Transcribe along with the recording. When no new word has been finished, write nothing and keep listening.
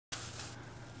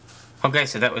Okay,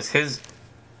 so that was his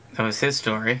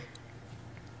story.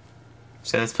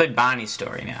 So let's play Bonnie's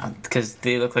story now, because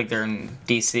they look like they're in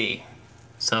DC.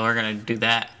 So we're gonna do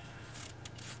that.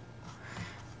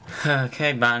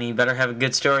 Okay, Bonnie, you better have a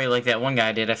good story like that one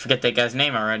guy did. I forget that guy's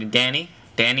name already. Danny?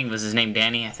 Danny, was his name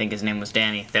Danny? I think his name was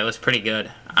Danny. That was pretty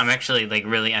good. I'm actually, like,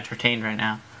 really entertained right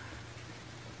now.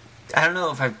 I don't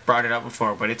know if I've brought it up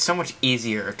before, but it's so much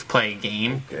easier to play a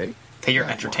game that you're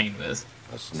entertained with.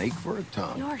 A snake for a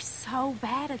tongue. You're so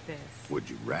bad at this. Would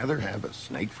you rather have a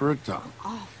snake for a tongue?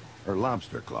 Awful. Or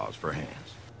lobster claws for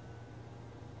hands?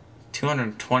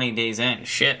 220 days in.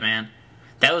 Shit, man.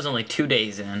 That was only 2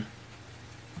 days in.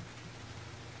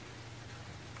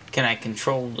 Can I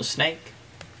control the snake?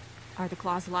 Are the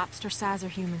claws lobster size or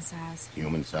human size?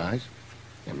 Human size?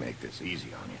 Can make this easy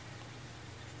on you.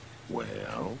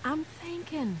 Well, I'm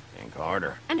thinking. think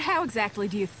harder. And how exactly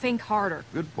do you think harder?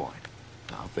 Good point.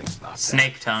 I'll think about that.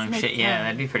 Snake tongue. Snake Shit, yeah, tongue.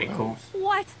 that'd be pretty cool.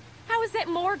 What? How is that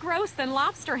more gross than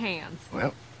lobster hands?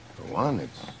 Well, for one,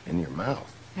 it's in your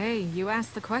mouth. Hey, you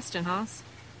asked the question, Haas.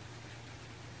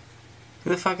 Who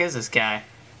the fuck is this guy?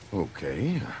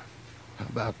 Okay. How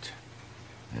about...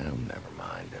 Oh, never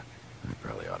mind. I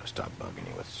probably ought to stop bugging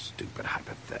you with stupid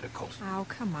hypotheticals. Oh,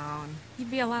 come on.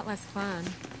 You'd be a lot less fun.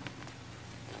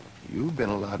 You've been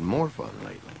a lot more fun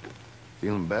lately.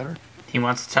 Feeling better? He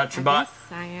wants to touch your butt?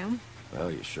 Yes, I am. Well,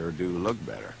 you sure do look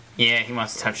better. Yeah, he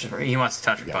wants to touch her. He wants to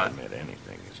touch her Gotta butt. admit,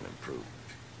 anything is an improvement.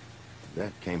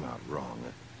 That came out wrong.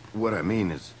 What I mean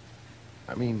is...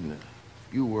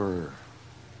 you were,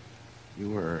 you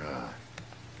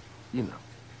know.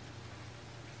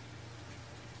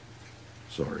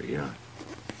 Sorry,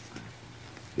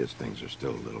 guess things are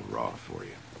still a little raw for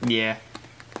you. Yeah.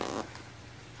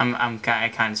 I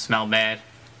kind of smell bad.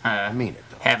 I mean it,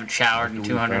 though. Haven't showered in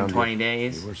After we found 220 you,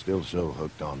 days. You were still so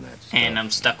hooked on that stuff. And I'm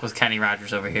stuck with Kenny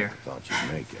Rogers over here. I thought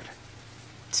you'd make it.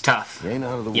 It's tough. You ain't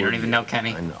out of the You don't woods even yet, know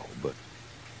Kenny. I know, but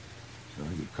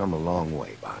you've come a long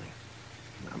way, Bonnie.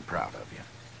 And I'm proud of you.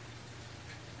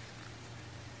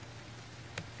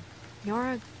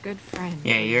 You're a good friend.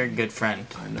 Yeah, you're a good friend,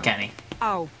 I know. Kenny.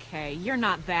 Okay, you're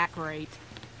not that great.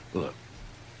 Look,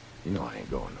 you know I ain't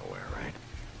going nowhere, right?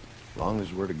 As long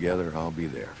as we're together, I'll be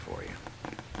there for you.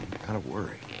 Ain't gotta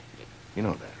worry. You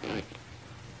know that, right?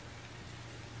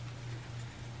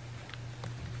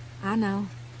 I know.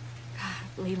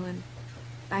 God, Leland,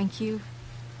 thank you.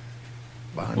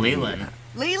 Bonnie, Leland.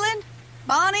 Leland?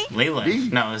 Bonnie?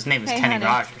 Leland? No, his name is Hey, Kenny honey.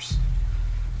 Rogers.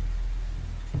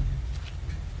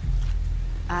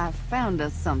 I found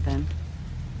us something.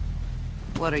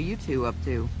 What are you two up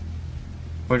to?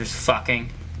 We're just fucking.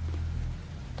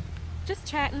 Just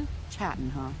chatting.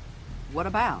 Chatting, huh? What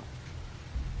about?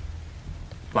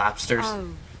 Lobsters. Oh,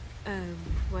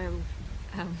 well,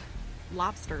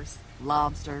 lobsters.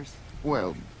 Lobsters.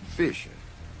 Well, fishing.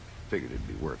 Figured it'd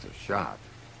be worth a shot.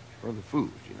 For the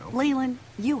food, you know. Leland,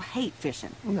 you hate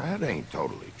fishing. That ain't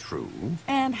totally true.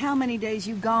 And how many days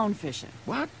you gone fishing?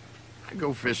 What? I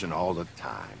go fishing all the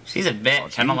time. She's a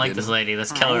bitch. I don't like this lady.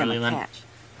 Let's kill I her, am a Leland. catch.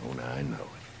 Oh, now I know it.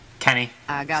 Kenny.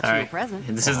 I got Sorry. you a present.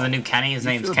 This is the new Kenny. His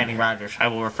You name's should Kenny have. Rogers. I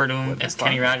will refer to him What'd as you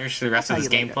Kenny find? Rogers for the rest I'll of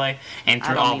this tell you later. gameplay and I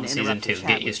through don't all mean of to Season interrupt 2. your chat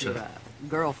Get with used to your, it.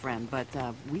 Girlfriend, but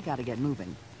we gotta get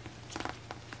moving.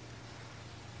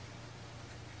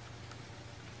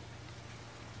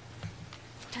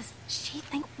 Does she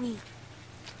think we...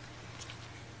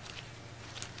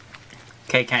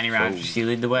 Okay, Kenny So, Rogers, you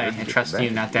lead the way. where'd you I get trust the you,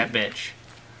 bag, not that dude? bitch.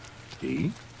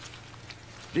 Dee?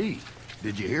 Dee,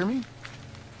 did you hear me?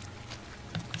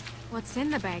 What's in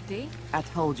the bag, Dee? I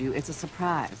told you, it's a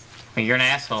surprise. Well, you're an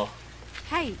asshole.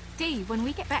 Hey, Dee, when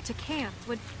we get back to camp,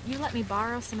 would you let me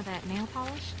borrow some of that nail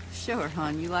polish? Sure,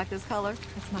 hon, you like this color?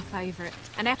 It's my favorite.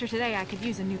 And after today, I could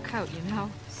use a new coat, you know?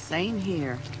 Same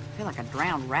here. I feel like a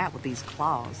drowned rat with these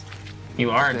claws.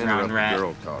 You are a Not to drowned interrupt rat.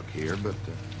 girl talk here, but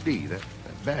Dee, that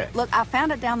bag. Look, I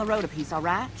found it down the road a piece, all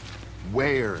right?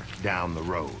 Where down the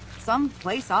road? Some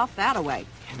place off that-a-way.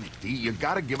 Damn it, Dee, you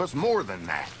gotta give us more than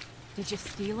that. Did you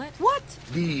steal it? What?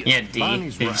 Dee, Yeah, Dee,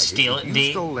 Bonnie's did you right. steal If it, you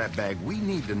Dee? stole that bag, we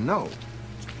need to know.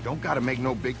 You don't gotta make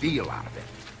no big deal out of it.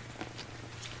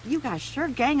 You guys sure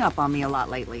gang up on me a lot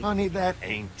lately. Honey, that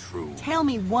ain't true. Tell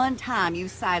me one time you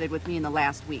sided with me in the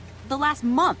last week. The last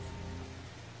month.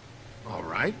 All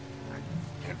right.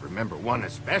 I can't remember one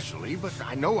especially, but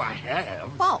I know I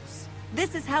have. False.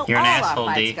 This is how You're all an our asshole,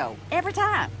 fights Dee. go. Every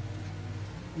time.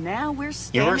 Now we're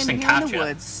You're worse standing than here in the Katya.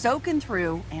 woods, soaking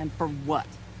through, and for what?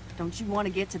 Don't you want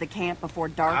to get to the camp before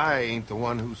dark? I ain't the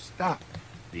one who stopped.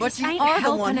 But you ain't are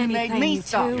the one who helping made anything, me you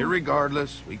stop. two.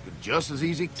 Irregardless, we could just as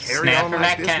easy carry Snap on her like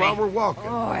neck, this Kenny. while we're walking.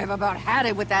 Oh, I've about had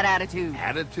it with that attitude.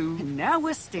 Attitude? And now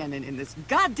we're standing in this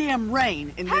goddamn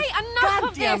rain in Hey, this enough of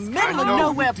goddamn this, middle of I know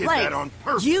nowhere you did place. that on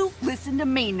purpose. You listen to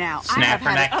me now. I Snap have her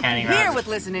had neck, it up Kenny to here Rogers. with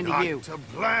listening to Got you. to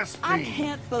blaspheme. I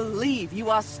can't believe you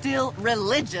are still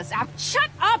religious. Shut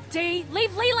up, Dee!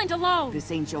 Leave Leland alone! This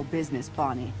ain't your business,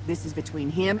 Bonnie. This is between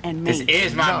him and me. This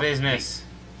is my No. business.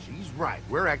 She's right.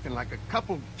 We're acting like a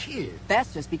couple kids.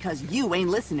 That's just because you ain't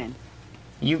listening.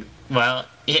 You, well,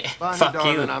 yeah, Bonnie, fuck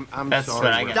darling, you. I'm That's sorry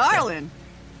what I we're- got. Darling,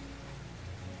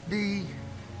 Dee,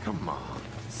 come on.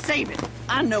 save it.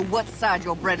 I know what side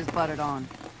your bread is buttered on.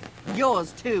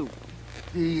 Yours, too.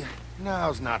 Dee,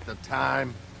 now's not the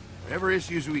time. Whatever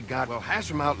issues we got, we'll hash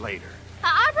them out later.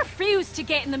 I refuse to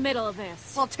get in the middle of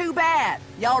this. Well, too bad.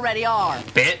 You already are.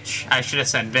 Bitch. I should have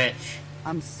said bitch.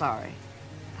 I'm sorry.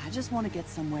 I just want to get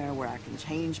somewhere where I can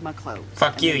change my clothes.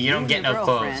 Fuck And you, then you don't and get your no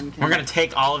clothes. girlfriend can- We're gonna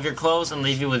take all of your clothes and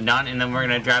leave you with none, and then we're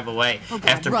gonna drive away Oh, God,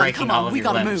 after run, breaking come on, all of we your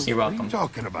gotta limbs. move. You're What are you welcome.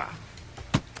 talking about?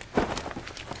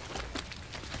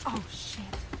 Oh, shit.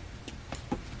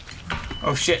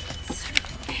 Oh shit.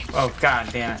 Oh god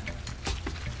damn it.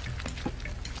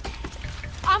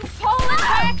 I'm falling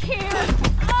back here!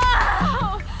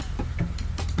 Oh!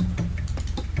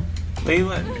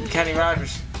 Leland, Kenny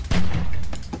Rogers.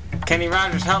 Kenny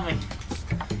Rogers, help me.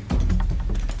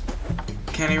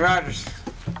 Kenny Rogers.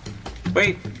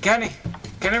 Wait, Kenny.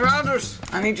 Kenny Rogers,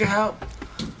 I need your help.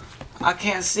 I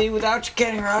can't see without you,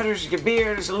 Kenny Rogers. Your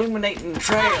beard is illuminating the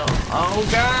trail. Oh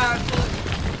god.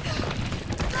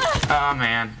 Oh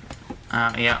man.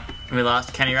 Yeah, we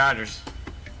lost Kenny Rogers.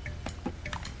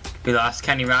 We lost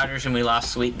Kenny Rogers and we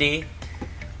lost Sweet D.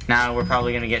 Now we're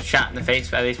probably gonna get shot in the face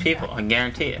by these people. I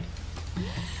guarantee it.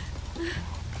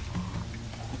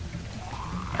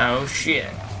 Oh shit.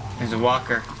 There's a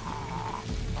walker.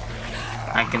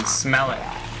 I can smell it.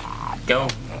 Go.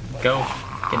 Go.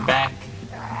 Get back.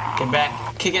 Get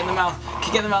back. Kick it in the mouth.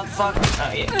 Kick it in the mouth. Fuck.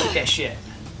 Oh yeah. Kick that shit.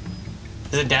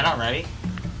 Is it dead already?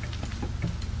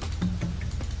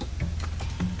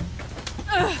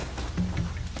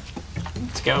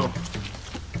 Let's go.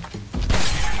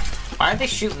 Why aren't they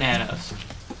shooting at us?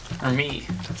 Or me?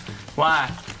 Why?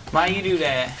 Why you do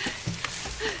that?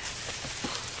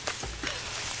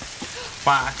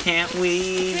 Why can't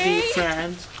we be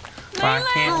friends? Why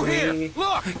can't we?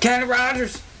 Look! Kenny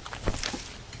Rogers!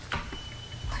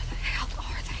 Where the hell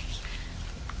are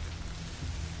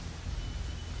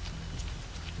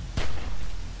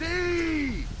they?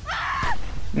 Dee!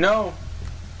 No.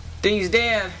 Dee's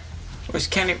dead. Where's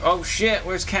Kenny? Oh shit,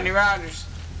 where's Kenny Rogers?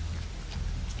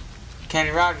 Kenny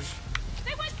Rogers.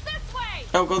 They went this way!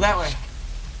 Oh, go that way.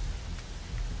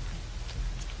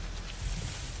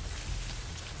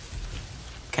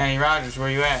 Kenny Rogers, where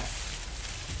you at?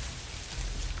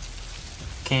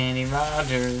 Kenny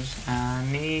Rogers, I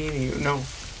need you. No.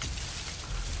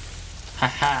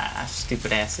 Haha,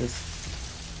 stupid asses.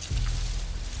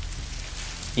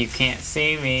 You can't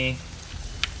see me.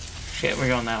 Shit, we're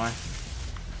going that way.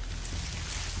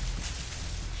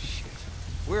 Shit.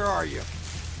 Where are you?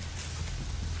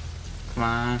 Come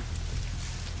on.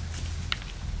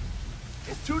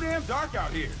 It's too damn dark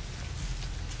out here.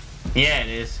 Yeah, it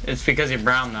is. It's because you're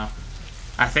brown, though.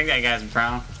 I think that guy's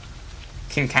brown.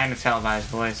 Can kind of tell by his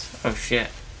voice. Oh, shit.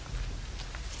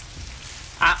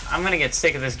 I'm gonna get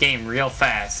sick of this game real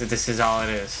fast if this is all it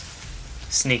is.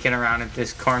 Sneaking around at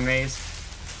this corn maze.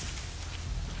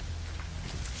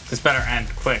 This better end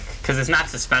quick, because it's not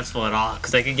suspenseful at all,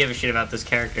 because I could give a shit about this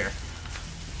character.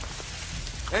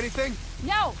 Anything?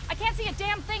 No, I can't see a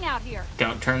damn thing out here.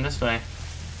 Don't turn this way.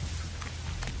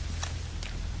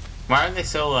 Why are they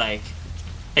so, like,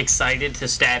 excited to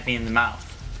stab me in the mouth?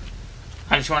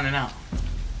 I just want to know.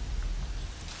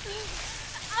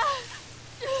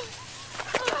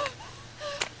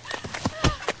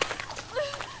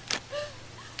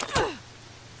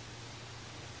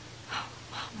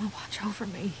 Mama, watch over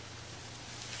me.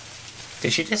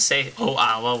 Did she just say, oh,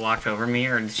 Allah, watch over me,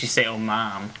 or did she say, oh,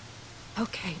 Mom?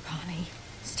 Okay, Bonnie.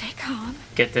 Stay calm.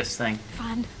 Get this thing.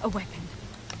 Find a weapon.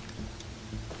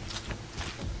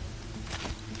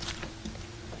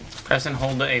 Press and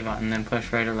hold the A button, then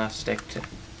push right or left stick to...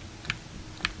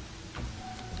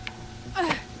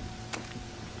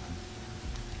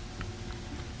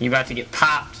 You about to get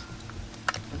popped.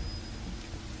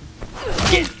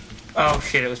 Get... Oh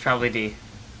shit, it was probably D.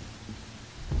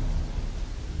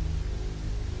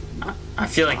 I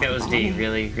feel like that was D,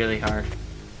 really, really hard.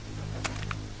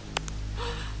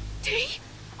 D?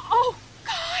 Oh,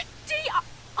 God, D!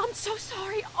 I'm so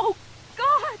sorry. Oh,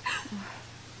 God!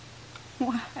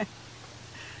 Why?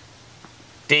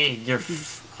 D, you're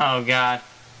Oh God.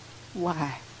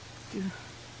 Why?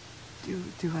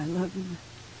 Do I love you?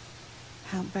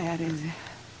 How bad is it?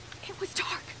 It was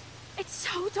dark. It's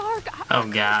so dark. Oh, I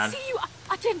God. couldn't see you.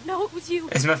 I didn't know it was you.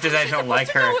 As much as I don't like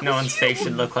her, no one's face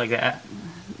should look like that.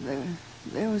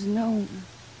 There was no...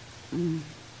 I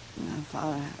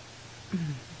thought I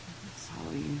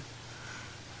saw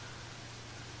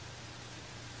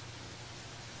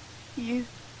you.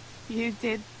 You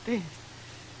did this.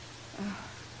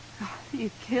 You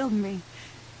killed me.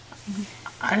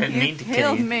 I didn't mean to kill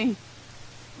killed you. me.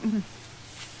 Anybody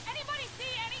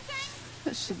see anything?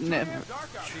 I should never Damn dark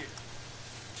out here.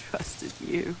 trusted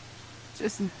you.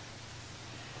 Just a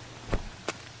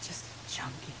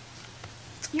junkie.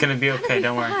 It's gonna be okay,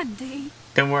 don't worry. Fine, Dee.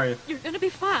 Don't worry. You're gonna be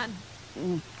fine.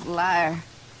 Liar.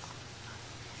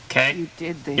 Okay? You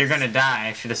did this. You're gonna die.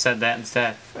 I should have said that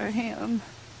instead. For him.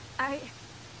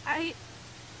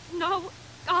 No,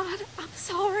 God, I'm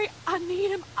sorry. I need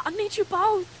him. I need you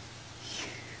both.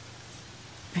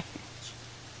 Bitch.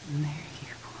 And there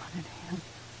you wanted him.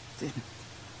 Didn't.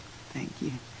 Thank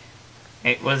you.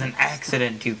 It was an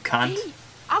accident, you cunt. Dee,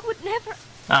 I would never.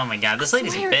 Oh my God, this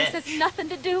lady's a swear this bitch. has nothing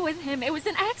to do with him. It was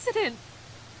an accident.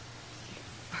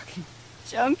 Fucking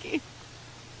junkie.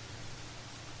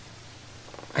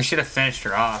 I should have finished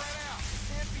her off.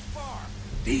 Can't be far.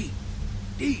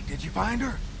 Dee, did you find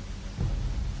her?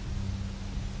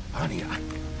 Honey, I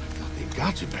thought they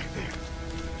got you back there.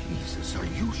 Jesus, are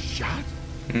you shot?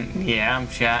 Yeah, I'm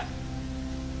shot.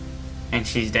 And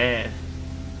she's dead.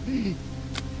 Dee,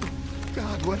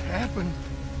 God, what happened?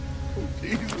 Oh,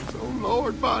 Jesus, oh,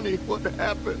 Lord, Bonnie, what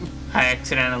happened? I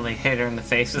accidentally hit her in the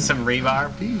face with some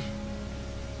rebarb. Dee,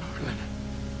 darling,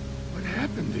 what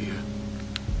happened to you?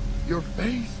 Your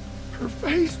face, her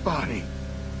face, Bonnie.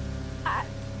 I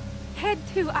had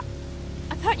to.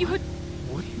 I thought you would.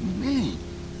 What do you mean?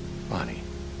 Bonnie,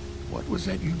 what was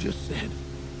that you just said?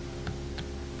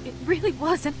 It really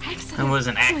was an accident. It was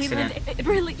an Leland. accident. It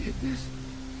really. Did this?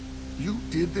 You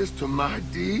did this to my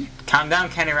Dee? Calm down,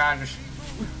 Kenny Rogers.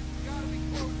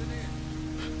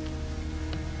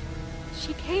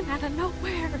 She came out of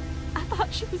nowhere. I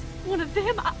thought she was one of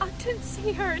them. I didn't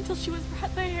see her until she was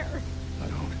right there.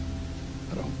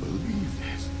 I don't believe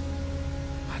this.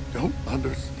 I don't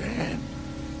understand.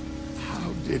 How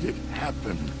did it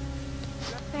happen?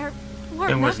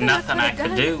 There was nothing I could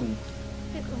done. do.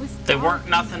 It was There dark. weren't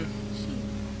nothing.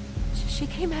 She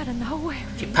came out of nowhere.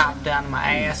 She popped down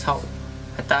my asshole.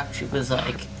 I thought she was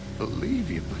like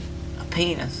Believe you, but a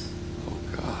penis. oh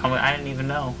God. I mean, I didn't even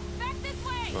know. Back this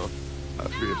way. Oh, I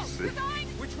feel sick.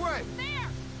 Which way? There.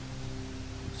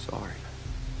 I'm sorry.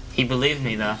 He believed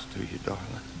me though. This to you, darling.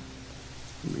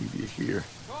 Leave you here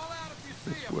Call out if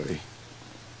you see this him. way.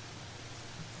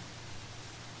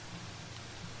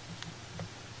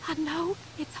 I know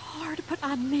it's hard, but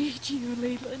I need you,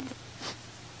 Leland.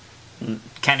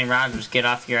 Kenny Rogers, get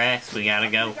off your ass. We gotta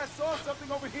I go. think I saw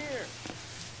something over here.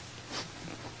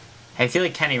 I feel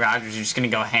like Kenny Rogers is just gonna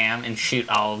go ham and shoot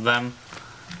all of them.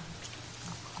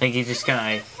 I think he's just gonna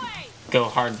like, go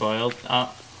hard boiled.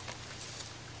 Oh,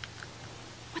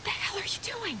 What the hell are you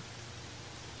doing?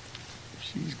 If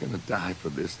she's gonna die for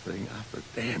this thing, I for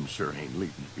damn sure ain't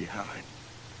leaving it behind.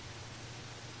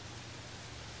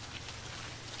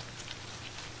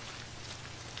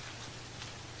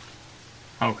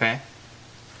 okay.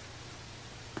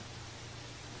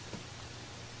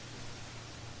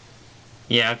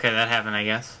 Yeah, okay, that happened, I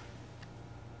guess.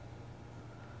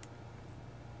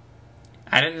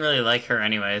 I didn't really like her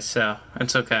anyways, so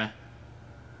it's okay.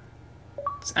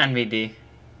 It's NVD.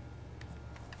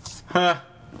 Huh,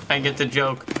 I get the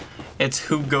joke. It's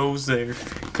who goes there,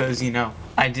 because, you know,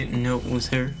 I didn't know it was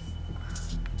her.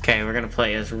 Okay, we're gonna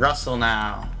play as Russell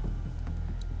now.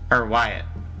 Or Wyatt.